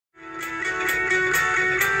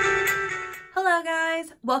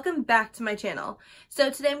Welcome back to my channel.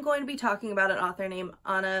 So today I'm going to be talking about an author named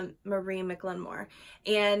Anna Marie McLemore,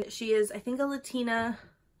 and she is, I think, a Latina.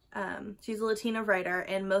 She's a Latina writer,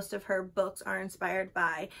 and most of her books are inspired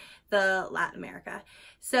by the Latin America.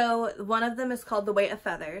 So one of them is called The Weight of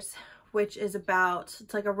Feathers, which is about,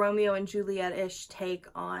 it's like a Romeo and Juliet-ish take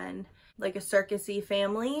on like a circusy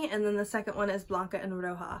family. And then the second one is Blanca and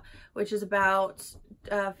Roja, which is about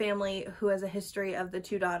a family who has a history of the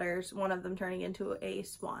two daughters, one of them turning into a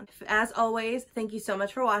swan. As always, thank you so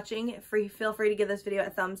much for watching. Feel free to give this video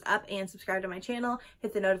a thumbs up and subscribe to my channel.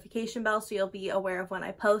 Hit the notification bell so you'll be aware of when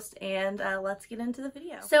I post, and let's get into the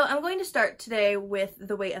video. So I'm going to start today with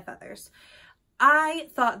The Weight of Feathers. I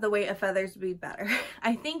thought The Weight of Feathers would be better.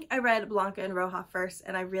 I think I read Blanca and Roja first,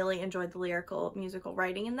 and I really enjoyed the lyrical musical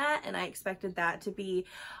writing in that, and I expected that to be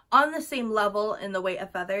on the same level in The Weight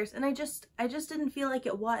of Feathers, and I just didn't feel like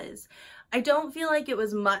it was. I don't feel like it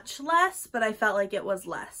was much less, but I felt like it was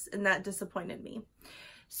less, and that disappointed me.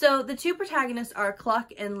 So the two protagonists are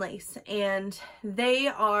Cluck and Lace, and they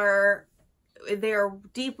are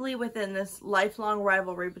deeply within this lifelong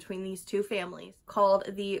rivalry between these two families called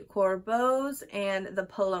the Corbeaus and the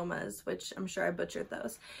Palomas, which I'm sure I butchered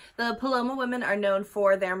those. The Paloma women are known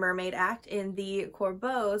for their mermaid act, and the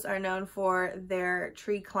Corbeaus are known for their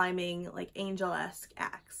tree climbing, like angel-esque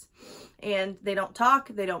acts. And they don't talk,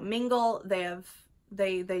 they don't mingle,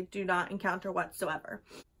 they do not encounter whatsoever.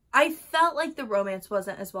 I felt like the romance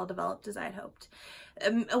wasn't as well developed as I had hoped.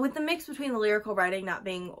 With the mix between the lyrical writing not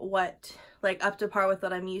being up to par with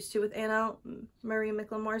what I'm used to with Anna Marie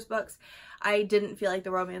McLemore's books, I didn't feel like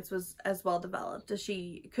the romance was as well developed as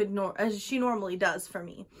she normally does for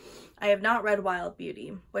me. I have not read Wild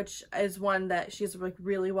Beauty, which is one that she's like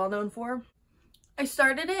really well known for. I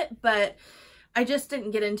started it, but I just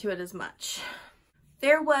didn't get into it as much.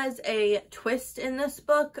 There was a twist in this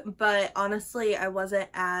book, but honestly, I wasn't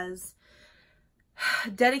as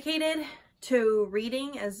dedicated to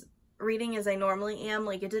reading as I normally am.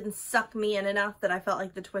 Like, it didn't suck me in enough that I felt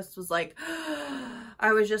like the twist was like,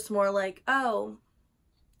 I was just more like, oh,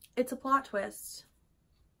 it's a plot twist.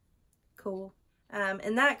 Cool.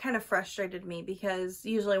 And that kind of frustrated me, because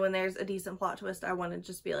usually when there's a decent plot twist, I want to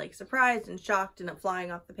just be like surprised and shocked and it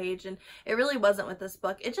flying off the page, and it really wasn't with this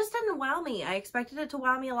book. It just didn't wow me. I expected it to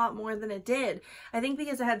wow me a lot more than it did. I think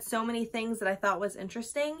because it had so many things that I thought was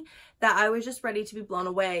interesting that I was just ready to be blown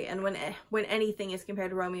away. And when anything is compared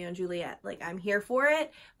to Romeo and Juliet, like, I'm here for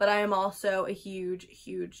it, but I am also a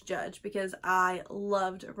huge judge, because I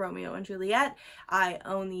loved Romeo and Juliet. I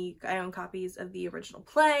own copies of the original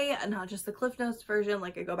play, and not just the Cliff Notes version.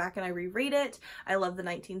 Like, I go back and I reread it. I love the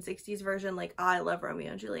 1960s version. Like, I love Romeo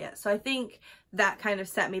and Juliet. So I think that kind of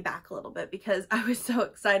set me back a little bit, because I was so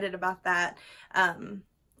excited about that,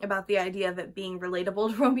 about the idea of it being relatable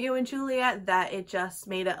to Romeo and Juliet, that it just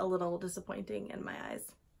made it a little disappointing in my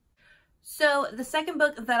eyes. So the second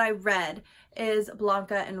book that I read is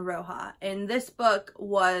Blanca and Roja, and this book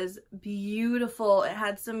was beautiful. It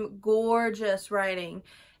had some gorgeous writing.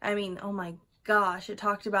 I mean, oh my gosh, it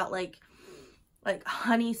talked about like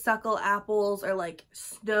honeysuckle apples or like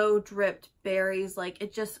snow dripped berries. Like,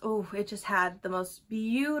 it just had the most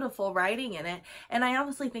beautiful writing in it. And I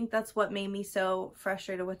honestly think that's what made me so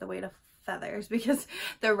frustrated with The Weight of Feathers, because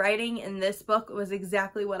the writing in this book was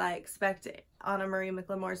exactly what I expected Anna Marie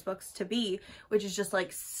McLemore's books to be, which is just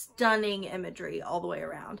like stunning imagery all the way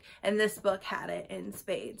around. And this book had it in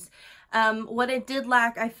spades. What it did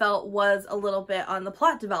lack, I felt, was a little bit on the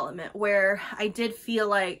plot development, where I did feel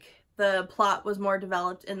like the plot was more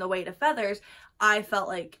developed in The Weight of Feathers. I felt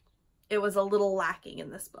like it was a little lacking in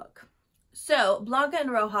this book. So Blanca and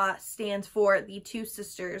Roja stands for the two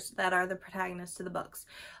sisters that are the protagonists to the books.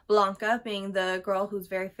 Blanca being the girl who's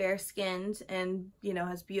very fair-skinned and, you know,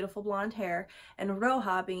 has beautiful blonde hair, and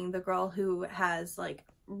Roja being the girl who has like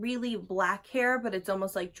really black hair, but it's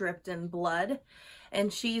almost like dripped in blood.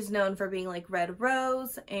 And she's known for being like Red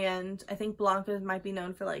Rose, and I think Blanca might be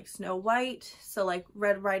known for like Snow White. So like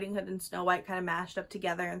Red Riding Hood and Snow White kind of mashed up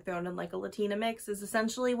together and thrown in like a Latina mix is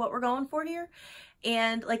essentially what we're going for here.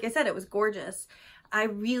 And like I said, it was gorgeous. I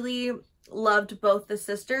really loved both the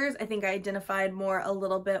sisters. I think I identified more a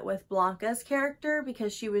little bit with Blanca's character,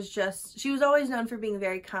 because she was always known for being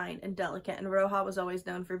very kind and delicate, and Roja was always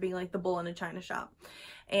known for being like the bull in a china shop.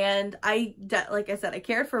 And like I said, I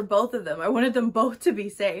cared for both of them. I wanted them both to be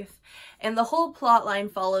safe. And the whole plot line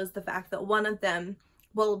follows the fact that one of them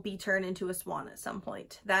will be turned into a swan at some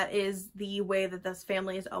point. That is the way that this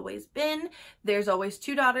family has always been. There's always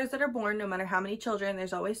two daughters that are born, no matter how many children,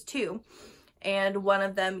 there's always two. And one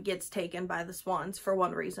of them gets taken by the swans for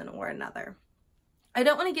one reason or another. I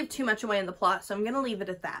don't want to give too much away in the plot, so I'm going to leave it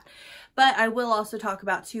at that. But I will also talk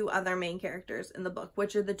about two other main characters in the book,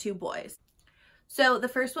 which are the two boys. So the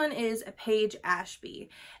first one is Paige Ashby,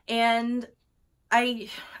 and I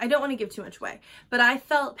don't want to give too much away, but I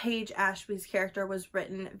felt Paige Ashby's character was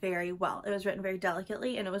written very well. It was written very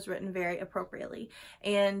delicately, and it was written very appropriately,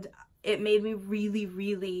 and it made me really,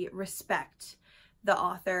 really respect the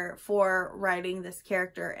author for writing this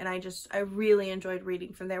character, and I really enjoyed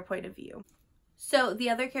reading from their point of view. So the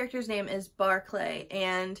other character's name is Barclay,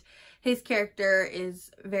 and his character is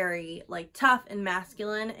very like tough and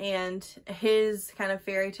masculine, and his kind of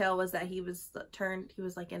fairy tale was that he was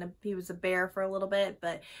a bear for a little bit,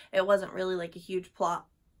 but it wasn't really like a huge plot.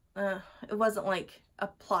 It wasn't like a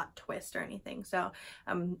plot twist or anything, so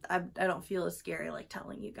I don't feel as scary like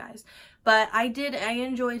telling you guys. But I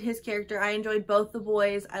enjoyed his character. I enjoyed both the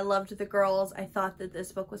boys. I loved the girls. I thought that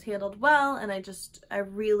this book was handled well, and I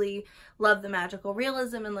really love the magical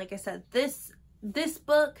realism, and like I said, this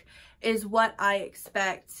book is what I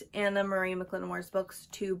expect Anna Marie McLemore's books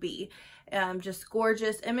to be. Just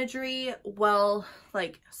gorgeous imagery,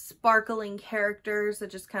 like sparkling characters that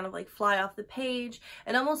just kind of like fly off the page,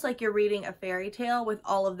 and almost like you're reading a fairy tale with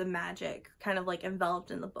all of the magic kind of like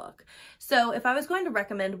enveloped in the book. So if I was going to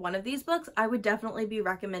recommend one of these books, I would definitely be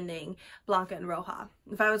recommending Blanca and Roja.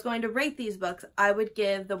 If I was going to rate these books, I would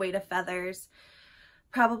give The Weight of Feathers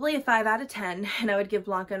probably a 5 out of 10, and I would give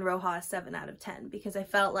Blanca and Roja a 7 out of 10, because I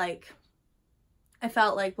felt like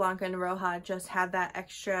Blanca and Roja just had that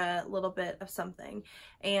extra little bit of something,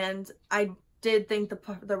 and I did think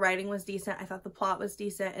the writing was decent. I thought the plot was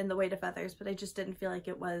decent in The Weight of Feathers, but I just didn't feel like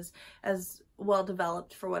it was as well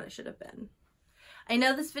developed for what it should have been. I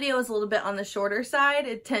know this video is a little bit on the shorter side.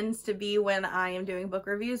 It tends to be when I am doing book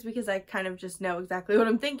reviews, because I kind of just know exactly what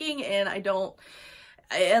I'm thinking, and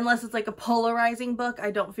unless it's like a polarizing book,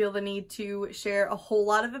 I don't feel the need to share a whole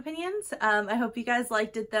lot of opinions. I hope you guys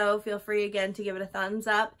liked it though. Feel free again to give it a thumbs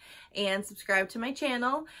up and subscribe to my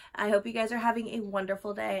channel. I hope you guys are having a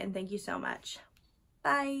wonderful day, and thank you so much.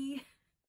 Bye.